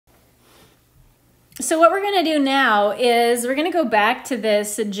So what we're going to do now is we're going to go back to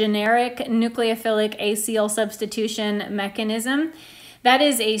this generic nucleophilic acyl substitution mechanism. That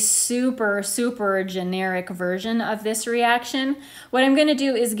is a super, super generic version of this reaction. What I'm going to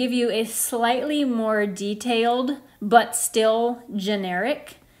do is give you a slightly more detailed, but still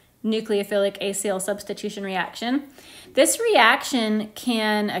generic nucleophilic acyl substitution reaction. This reaction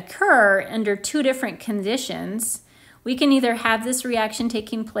can occur under two different conditions. We can either have this reaction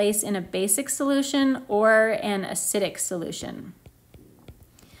taking place in a basic solution or an acidic solution.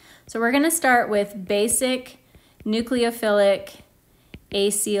 So we're going to start with basic nucleophilic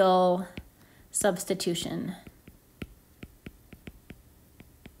acyl substitution.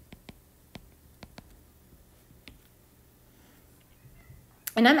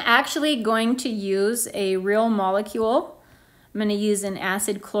 And I'm actually going to use a real molecule. I'm going to use an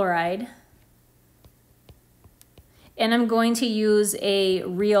acid chloride. And I'm going to use a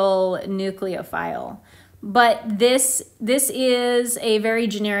real nucleophile. But this is a very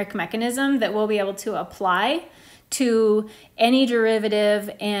generic mechanism that we'll be able to apply to any derivative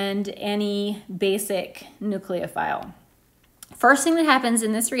and any basic nucleophile. First thing that happens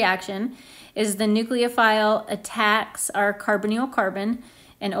in this reaction is the nucleophile attacks our carbonyl carbon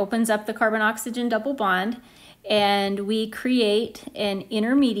and opens up the carbon-oxygen double bond, and we create an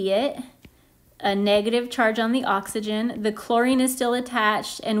intermediate, a negative charge on the oxygen. The chlorine is still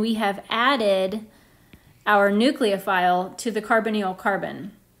attached, and we have added our nucleophile to the carbonyl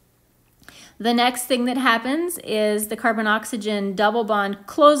carbon. The next thing that happens is the carbon-oxygen double bond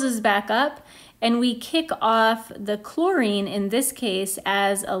closes back up, and we kick off the chlorine, in this case,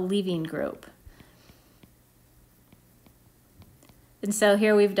 as a leaving group. And so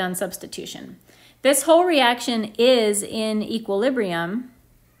here we've done substitution. This whole reaction is in equilibrium,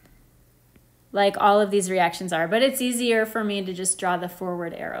 like all of these reactions are, but it's easier for me to just draw the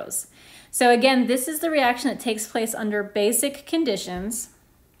forward arrows. So again, this is the reaction that takes place under basic conditions.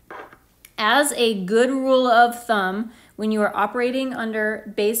 As a good rule of thumb, when you are operating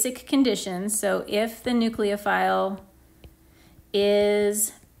under basic conditions, so if the nucleophile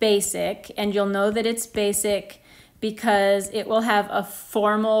is basic, and you'll know that it's basic because it will have a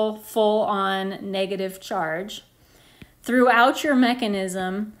formal full-on negative charge, throughout your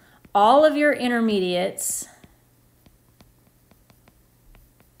mechanism, all of your intermediates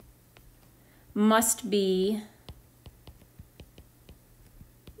must be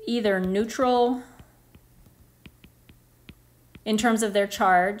either neutral in terms of their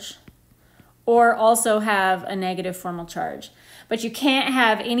charge or also have a negative formal charge. But you can't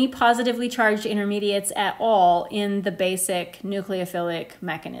have any positively charged intermediates at all in the basic nucleophilic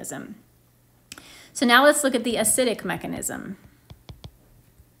mechanism. So now let's look at the acidic mechanism.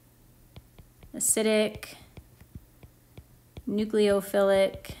 Acidic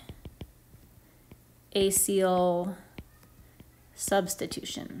nucleophilic acyl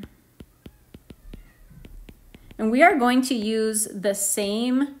substitution. And we are going to use the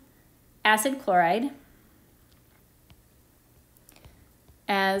same acid chloride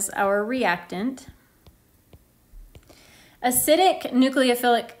as our reactant. Acidic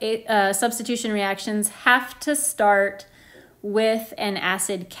nucleophilic substitution reactions have to start with an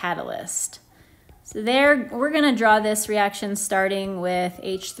acid catalyst. So there, we're going to draw this reaction starting with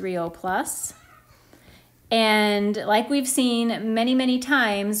H3O+. And like we've seen many, many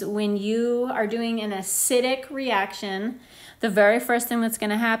times, when you are doing an acidic reaction, the very first thing that's going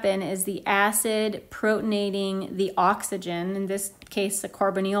to happen is the acid protonating the oxygen, in this case the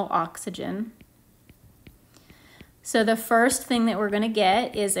carbonyl oxygen. So the first thing that we're going to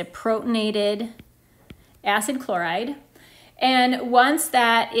get is a protonated acid chloride. And once the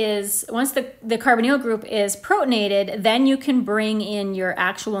carbonyl group is protonated, then you can bring in your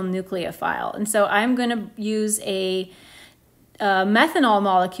actual nucleophile. And so I'm going to use a methanol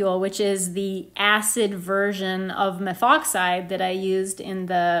molecule, which is the acid version of methoxide that I used in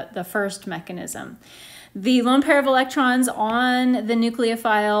the first mechanism. The lone pair of electrons on the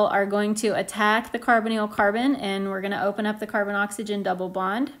nucleophile are going to attack the carbonyl carbon, and we're going to open up the carbon-oxygen double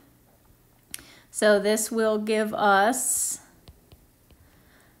bond. So this will give us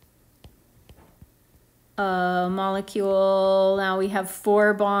a molecule. Now we have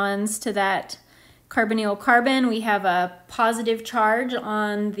 4 bonds to that carbonyl carbon. We have a positive charge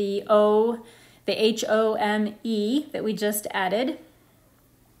on the O, the HOME that we just added.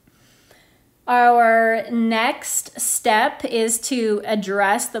 Our next step is to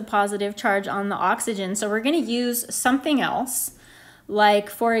address the positive charge on the oxygen. So we're going to use something else. Like,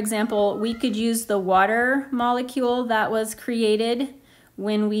 for example, we could use the water molecule that was created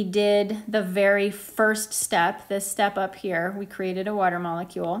when we did the very first step, this step up here. We created a water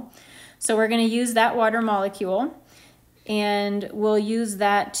molecule. So we're going to use that water molecule, and we'll use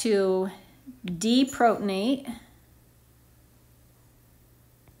that to deprotonate.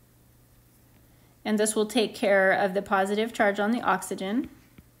 And this will take care of the positive charge on the oxygen.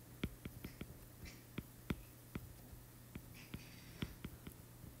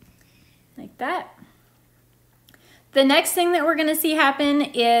 Like that. The next thing that we're going to see happen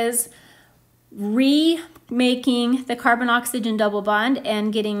is remaking the carbon-oxygen double bond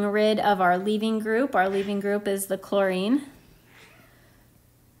and getting rid of our leaving group. Our leaving group is the chlorine.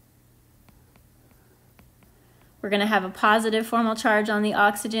 We're going to have a positive formal charge on the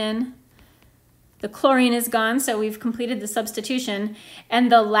oxygen. The chlorine is gone, so we've completed the substitution. And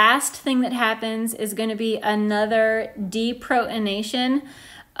the last thing that happens is going to be another deprotonation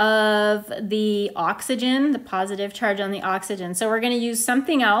of the oxygen, the positive charge on the oxygen. So we're going to use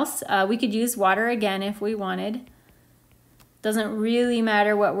something else. We could use water again if we wanted. Doesn't really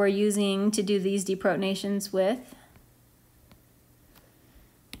matter what we're using to do these deprotonations with.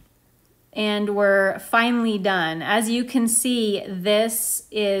 And we're finally done. As you can see, this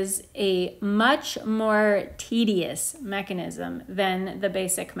is a much more tedious mechanism than the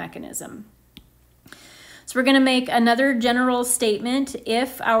basic mechanism. So we're going to make another general statement.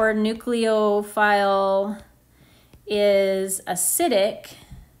 If our nucleophile is acidic,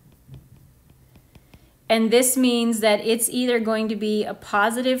 and this means that it's either going to be a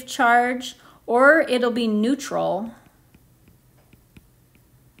positive charge or it'll be neutral,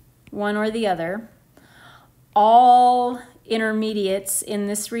 one or the other, all intermediates in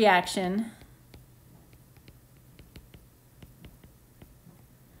this reaction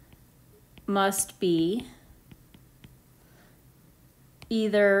must be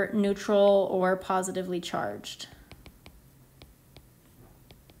either neutral or positively charged.